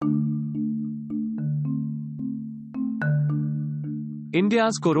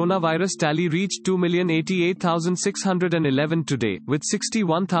India's coronavirus tally reached 2,088,611 today, with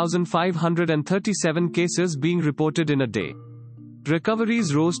 61,537 cases being reported in a day.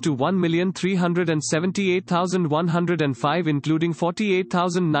 Recoveries rose to 1,378,105, including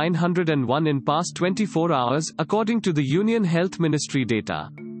 48,901 in past 24 hours, according to the Union Health Ministry data.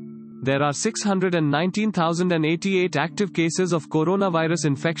 There are 619,088 active cases of coronavirus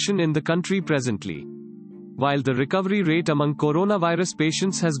infection in the country presently, while the recovery rate among coronavirus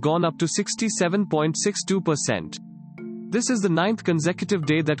patients has gone up to 67.62%. This is the 9th consecutive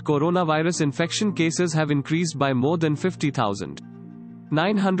day that coronavirus infection cases have increased by more than 50,000.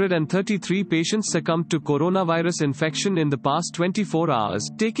 933 patients succumbed to coronavirus infection in the past 24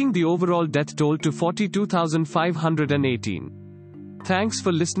 hours, taking the overall death toll to 42,518. Thanks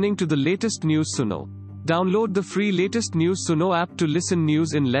for listening to the latest News Suno. Download the free latest News Suno app to listen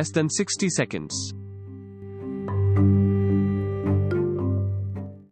news in less than 60 seconds.